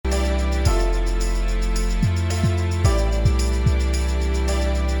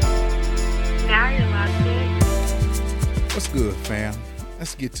good, fam?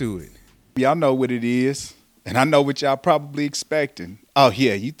 Let's get to it. Y'all know what it is, and I know what y'all probably expecting. Oh,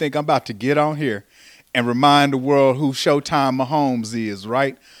 yeah, you think I'm about to get on here and remind the world who Showtime Mahomes is,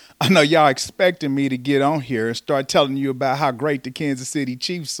 right? I know y'all expecting me to get on here and start telling you about how great the Kansas City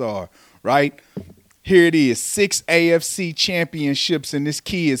Chiefs are, right? Here it is, 6 AFC championships in this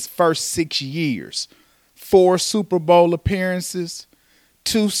kid's first 6 years, 4 Super Bowl appearances,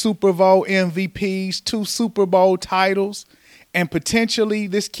 2 Super Bowl MVPs, 2 Super Bowl titles, and potentially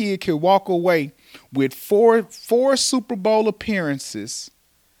this kid could walk away with four Super Bowl appearances,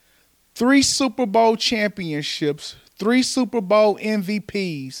 3 Super Bowl championships, 3 Super Bowl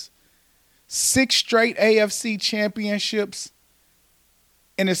MVPs, 6 straight AFC championships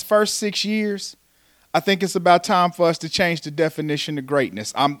in his first 6 years. I think it's about time for us to change the definition of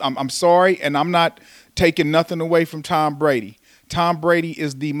greatness. I'm sorry, and I'm not taking nothing away from Tom Brady. Tom Brady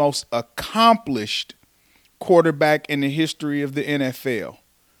is the most accomplished quarterback in the history of the NFL,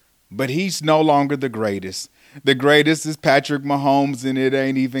 but he's no longer the greatest. The greatest is Patrick Mahomes, and it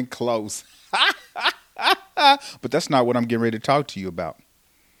ain't even close. But that's not what I'm getting ready to talk to you about.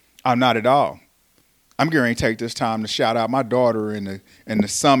 I'm not at all. I'm getting ready to take this time to shout out my daughter in the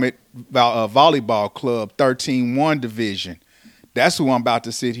Summit Volleyball Club 13-1 division. That's who I'm about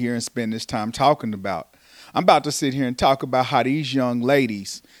to sit here and spend this time talking about. I'm about to sit here and talk about how these young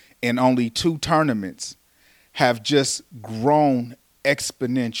ladies in only 2 tournaments have just grown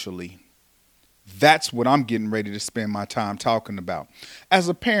exponentially. That's what I'm getting ready to spend my time talking about. As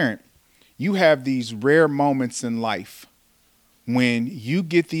a parent, you have these rare moments in life when you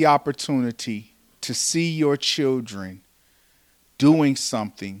get the opportunity to see your children doing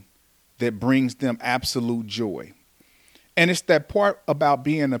something that brings them absolute joy. And it's that part about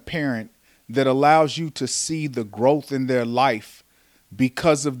being a parent that allows you to see the growth in their life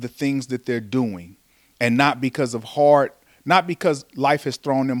because of the things that they're doing, and not because life has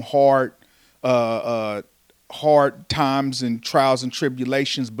thrown them hard times and trials and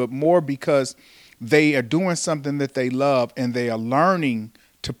tribulations, but more because they are doing something that they love and they are learning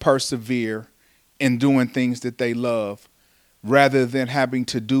to persevere in doing things that they love rather than having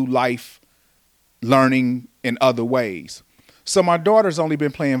to do life learning in other ways. So my daughter's only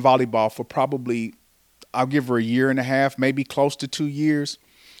been playing volleyball for probably, I'll give her 1.5 years, maybe close to 2 years.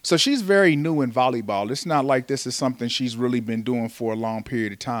 So she's very new in volleyball. It's not like this is something she's really been doing for a long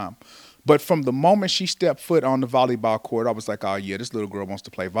period of time. But from the moment she stepped foot on the volleyball court, I was like, oh yeah, this little girl wants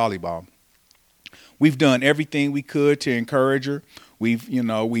to play volleyball. We've done everything we could to encourage her. We've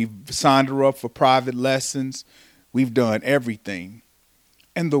signed her up for private lessons. We've done everything.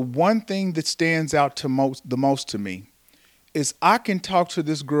 And the one thing that stands out the most to me is I can talk to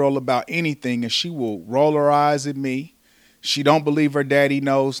this girl about anything and she will roll her eyes at me. She don't believe her daddy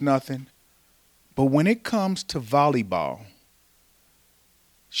knows nothing. But when it comes to volleyball,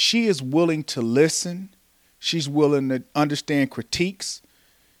 she is willing to listen. She's willing to understand critiques.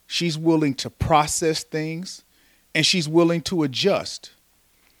 She's willing to process things, and she's willing to adjust.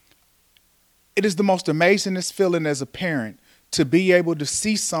 It is the most amazingest feeling as a parent to be able to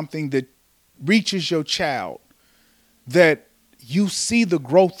see something that reaches your child, that you see the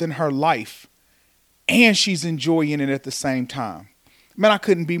growth in her life and she's enjoying it at the same time. Man, I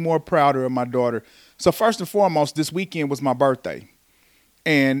couldn't be more prouder of my daughter. So first and foremost, this weekend was my birthday.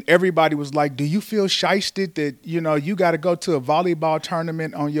 And everybody was like, do you feel shysted that, you got to go to a volleyball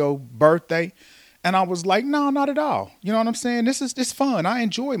tournament on your birthday? And I was like, no, not at all. You know what I'm saying? It's fun. I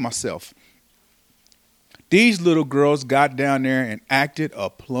enjoy myself. These little girls got down there and acted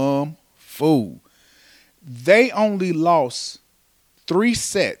a plumb fool. They only lost 3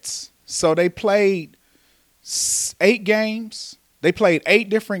 sets. So they played 8 games. They played 8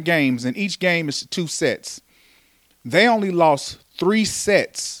 different games, and each game is 2 sets. They only lost 3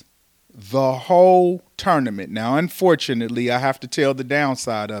 sets the whole tournament. Now, unfortunately, I have to tell the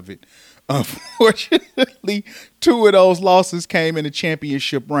downside of it. Unfortunately, 2 of those losses came in the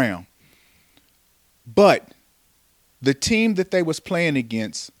championship round. But the team that they was playing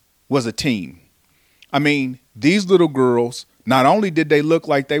against was a team. I mean, these little girls, not only did they look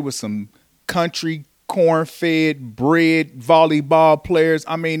like they were some country corn-fed, bred volleyball players.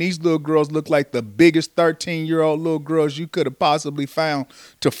 I mean, these little girls look like the biggest 13-year-old little girls you could have possibly found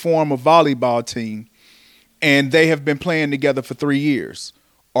to form a volleyball team. And they have been playing together for 3 years.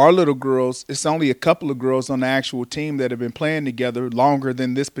 Our little girls, it's only a couple of girls on the actual team that have been playing together longer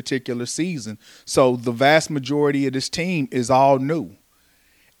than this particular season. So the vast majority of this team is all new.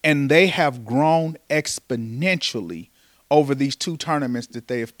 And they have grown exponentially over these 2 tournaments that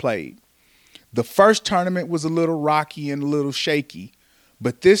they have played. The first tournament was a little rocky and a little shaky,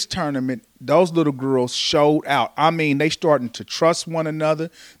 But this tournament, those little girls showed out. I mean, they starting to trust one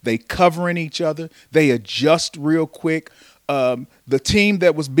another. They covering each other. They adjust real quick. The team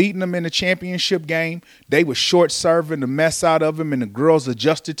that was beating them in the championship game, they were short serving the mess out of them, and the girls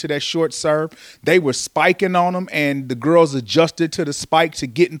adjusted to that short serve. They were spiking on them, and the girls adjusted to the spike to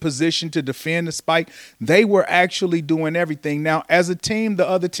get in position to defend the spike. They were actually doing everything. Now, as a team, the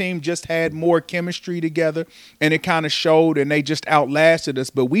other team just had more chemistry together, and it kind of showed, and they just outlasted us.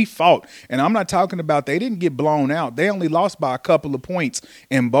 But we fought, and I'm not talking about they didn't get blown out. They only lost by a couple of points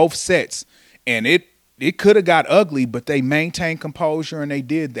in both sets, and it could have got ugly, but they maintained composure and they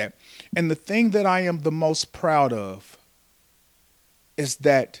did that. And the thing that I am the most proud of is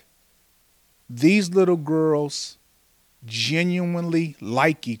that these little girls genuinely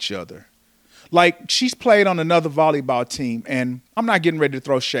like each other. Like, she's played on another volleyball team, and I'm not getting ready to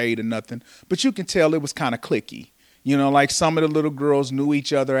throw shade or nothing, but you can tell it was kind of cliquey. You know, like some of the little girls knew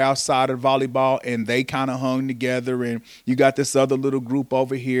each other outside of volleyball, and they kind of hung together, and you got this other little group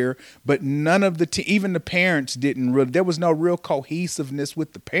over here. But none of even the parents didn't really, there was no real cohesiveness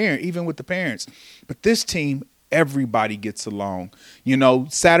with the parent, even with the parents. But this team, everybody gets along. You know,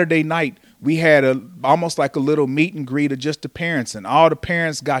 Saturday night, we had almost like a little meet and greet of just the parents, and all the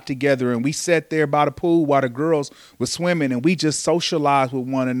parents got together, and we sat there by the pool while the girls were swimming, and we just socialized with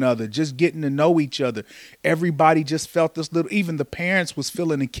one another, just getting to know each other. Everybody just felt this little, even the parents was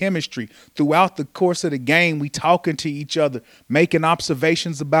feeling the chemistry throughout the course of the game. We talking to each other, making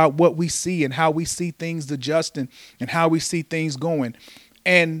observations about what we see and how we see things adjusting and how we see things going.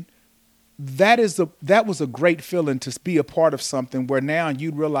 And that was a great feeling to be a part of something where now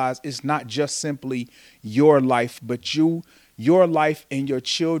you realize it's not just simply your life, but your life and your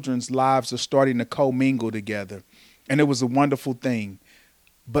children's lives are starting to commingle together. And it was a wonderful thing.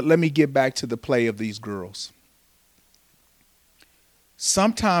 But let me get back to the play of these girls.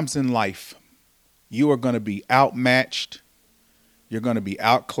 Sometimes in life, you are going to be outmatched. You're going to be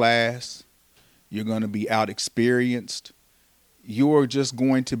outclassed. You're going to be outexperienced. You're just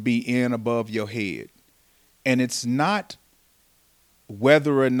going to be in above your head. And it's not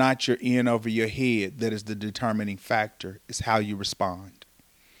whether or not you're in over your head that is the determining factor. It's how you respond.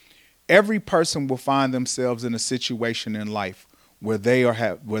 Every person will find themselves in a situation in life where they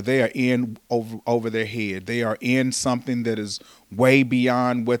are in over their head. They are in something that is way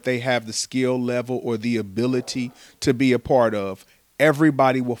beyond what they have the skill level or the ability to be a part of.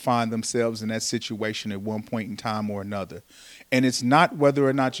 Everybody will find themselves in that situation at one point in time or another. And it's not whether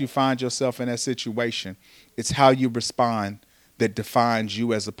or not you find yourself in that situation. It's how you respond that defines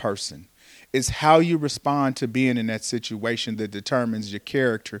you as a person. It's how you respond to being in that situation that determines your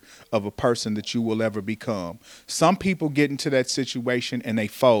character of a person that you will ever become. Some people get into that situation and they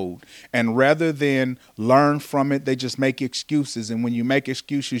fold. And rather than learn from it, they just make excuses. And when you make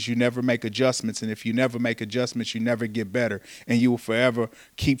excuses, you never make adjustments. And if you never make adjustments, you never get better. And you will forever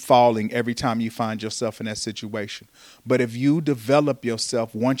keep falling every time you find yourself in that situation. But if you develop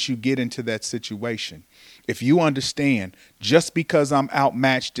yourself once you get into that situation, if you understand, just because I'm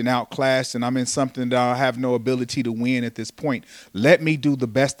outmatched and outclassed and I'm in something that I have no ability to win at this point, let me do the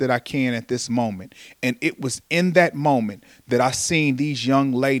best that I can at this moment. And it was in that moment that I seen these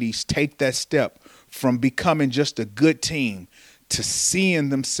young ladies take that step from becoming just a good team to seeing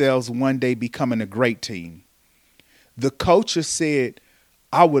themselves one day becoming a great team. The coaches said,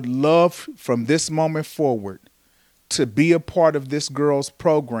 I would love from this moment forward to be a part of this girl's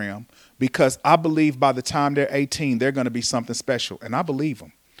program, because I believe by the time they're 18, they're going to be something special. And I believe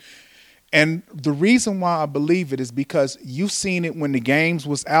them. And the reason why I believe it is because you've seen it when the games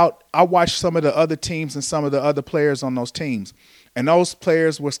was out. I watched some of the other teams and some of the other players on those teams. And those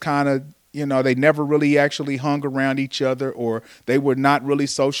players was kind of, they never really actually hung around each other, or they were not really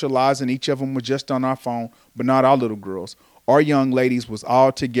socializing. Each of them was just on our phone, but not our little girls. Our young ladies was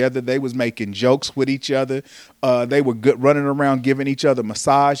all together. They was making jokes with each other. They were running around giving each other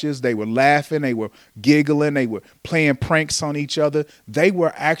massages. They were laughing. They were giggling. They were playing pranks on each other. They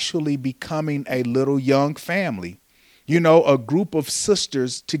were actually becoming a little young family, a group of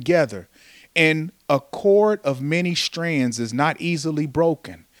sisters together. And a cord of many strands is not easily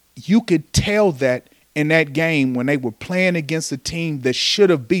broken. You could tell that in that game when they were playing against a team that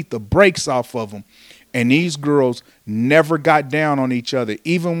should have beat the brakes off of them. And these girls never got down on each other.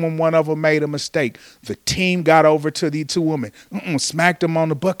 Even when one of them made a mistake, the team got over to the two women, smacked them on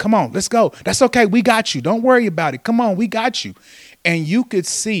the butt. Come on, let's go. That's okay. We got you. Don't worry about it. Come on, we got you. And you could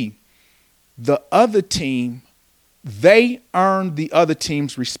see the other team, they earned the other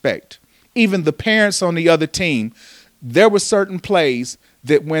team's respect. Even the parents on the other team, there were certain plays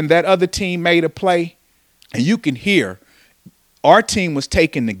that when that other team made a play, and you can hear Our team was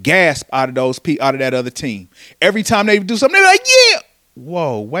taking the gasp out of out of that other team. Every time they do something, they're like, yeah.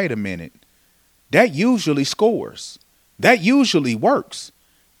 Whoa, wait a minute. That usually scores. That usually works.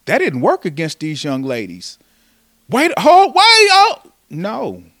 That didn't work against these young ladies.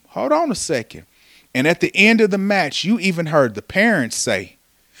 No, hold on a second. And at the end of the match, you even heard the parents say,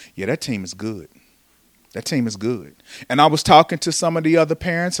 yeah, that team is good. That team is good. And I was talking to some of the other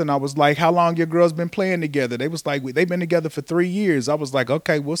parents, and I was like, how long your girls been playing together? They was like, they've been together for 3 years. I was like,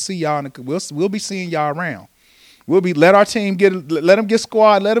 okay, we'll see y'all. We'll be seeing y'all around. Let our team let them get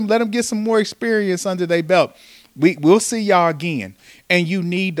squad. Let them get some more experience under their belt. We'll see y'all again. And you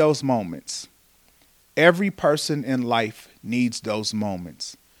need those moments. Every person in life needs those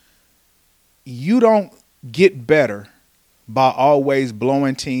moments. You don't get better by always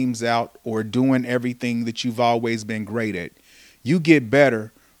blowing teams out or doing everything that you've always been great at. You get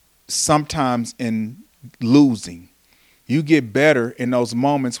better sometimes in losing. You get better in those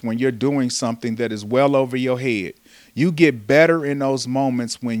moments when you're doing something that is well over your head. You get better in those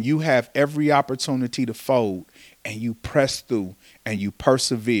moments when you have every opportunity to fold and you press through and you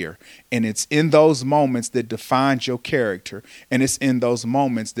persevere. And it's in those moments that defines your character. And it's in those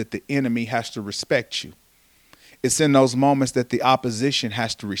moments that the enemy has to respect you. It's in those moments that the opposition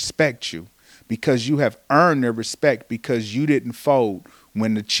has to respect you because you have earned their respect because you didn't fold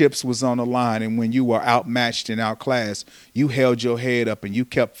when the chips was on the line and when you were outmatched and outclassed. You held your head up and you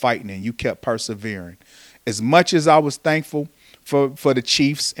kept fighting and you kept persevering. As much as I was thankful for the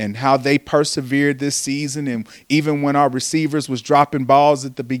Chiefs and how they persevered this season, and even when our receivers was dropping balls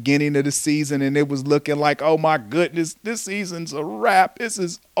at the beginning of the season and it was looking like, oh my goodness, this season's a wrap, this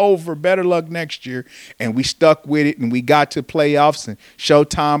is over, better luck next year, and we stuck with it and we got to playoffs, and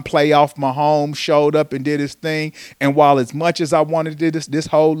Showtime playoff Mahomes showed up and did his thing. And while as much as I wanted this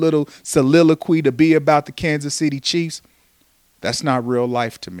whole little soliloquy to be about the Kansas City Chiefs, that's not real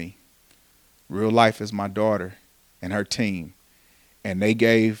life to me. Real life is my daughter and her team. And they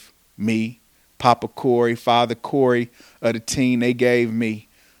gave me, Papa Corey, Father Corey of the team, they gave me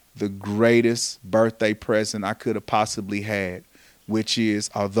the greatest birthday present I could have possibly had, which is,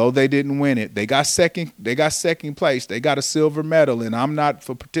 although they didn't win it, they got second place. They got a silver medal, and I'm not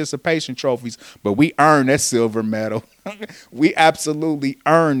for participation trophies, but we earned that silver medal. We absolutely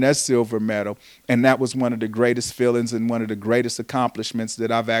earned that silver medal. And that was one of the greatest feelings and one of the greatest accomplishments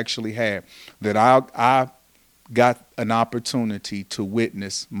that I've actually had, that I got an opportunity to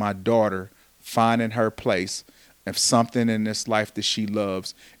witness my daughter finding her place of something in this life that she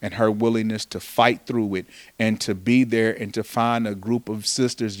loves, and her willingness to fight through it and to be there and to find a group of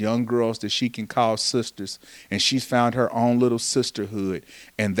sisters, young girls that she can call sisters. And she's found her own little sisterhood,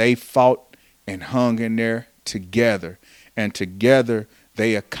 and they fought and hung in there together. And together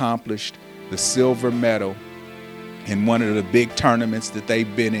they accomplished the silver medal in one of the big tournaments that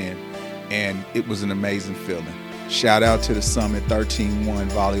they've been in. And it was an amazing feeling. Shout out to the Summit 13-1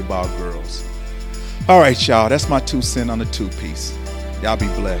 volleyball girls. All right, y'all. That's my 2 cents on the 2-piece. Y'all be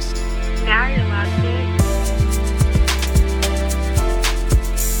blessed. Now you're allowed to